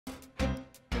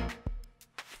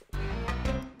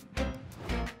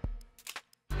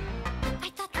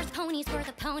ponies were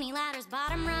the pony ladder's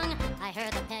bottom rung. I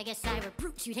heard the Pegasus were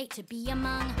brutes you'd hate to be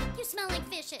among. You smell like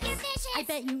fishes. You're vicious. I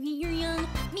bet you eat your young.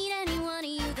 Meet any one of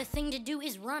you, the thing to do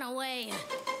is run away.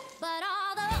 But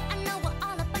although I know we're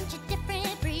all a bunch of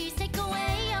different breeds, take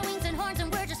away our wings and horns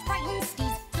and we're just frightened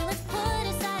steeds. So let's put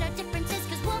aside our differences,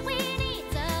 cause what we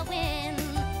need's a win.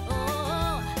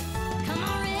 Oh, come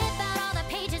on, rip out all the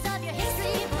pages of your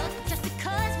history book. Just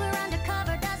because we're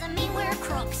undercover doesn't mean we're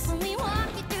crooks. When we walk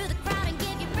you through the crowd and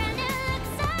give you brand new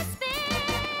looks a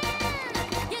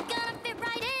spin, you're gonna fit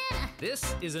right in.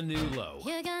 This is a new low.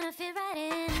 You're gonna fit right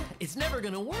in. It's never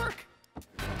gonna work.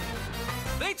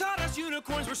 They taught us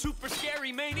unicorns were super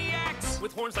scary maniacs,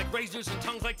 with horns like razors and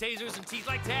tongues like tasers and teeth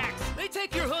like tacks. They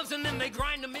take your hooves and then they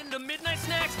grind them into midnight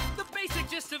snacks. The basic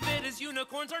gist of it is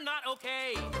unicorns are not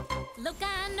okay. Look,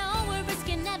 I know we're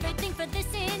risking everything for this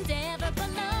endeavor, but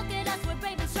look at us, we're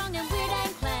brave and strong and weird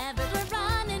and clever. We're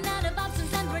running out of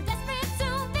options and we're desperate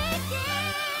to begin.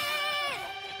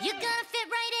 You're gonna fit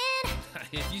right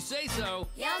in. If you say so.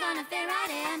 You're gonna fit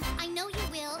right in. I know you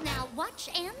will. Now watch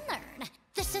and learn.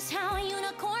 This is how a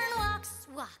unicorn walks.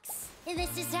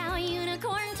 This is how a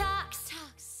unicorn talks.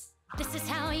 This is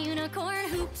how a unicorn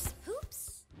hoops.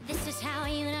 This is how a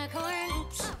unicorn. Oh,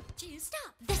 geez,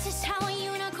 stop. This is how a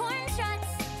unicorn struts.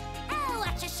 Oh,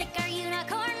 watch us shake our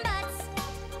unicorn butts.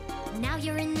 Now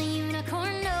you're in the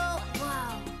unicorn know.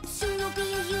 Wow. Soon you'll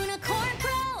be a unicorn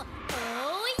pro.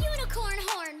 Oh, a unicorn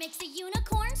horn makes a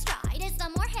unicorn stride. It's the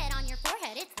more head on your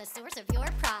forehead. It's the source of your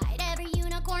pride. Every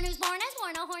unicorn who's born has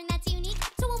worn a horn that's unique.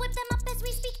 So we'll whip them up as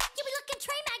we speak. You'll be looking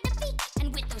très magnifique.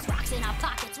 And with those rocks in our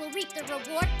pockets, we'll reap the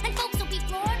reward. And folks will be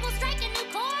floored. We'll strike a new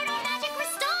chord. Our magic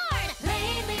restored.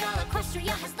 Lately, all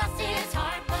Equestria has lost its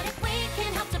heart. But if we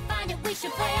can help to find it, we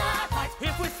should play our part.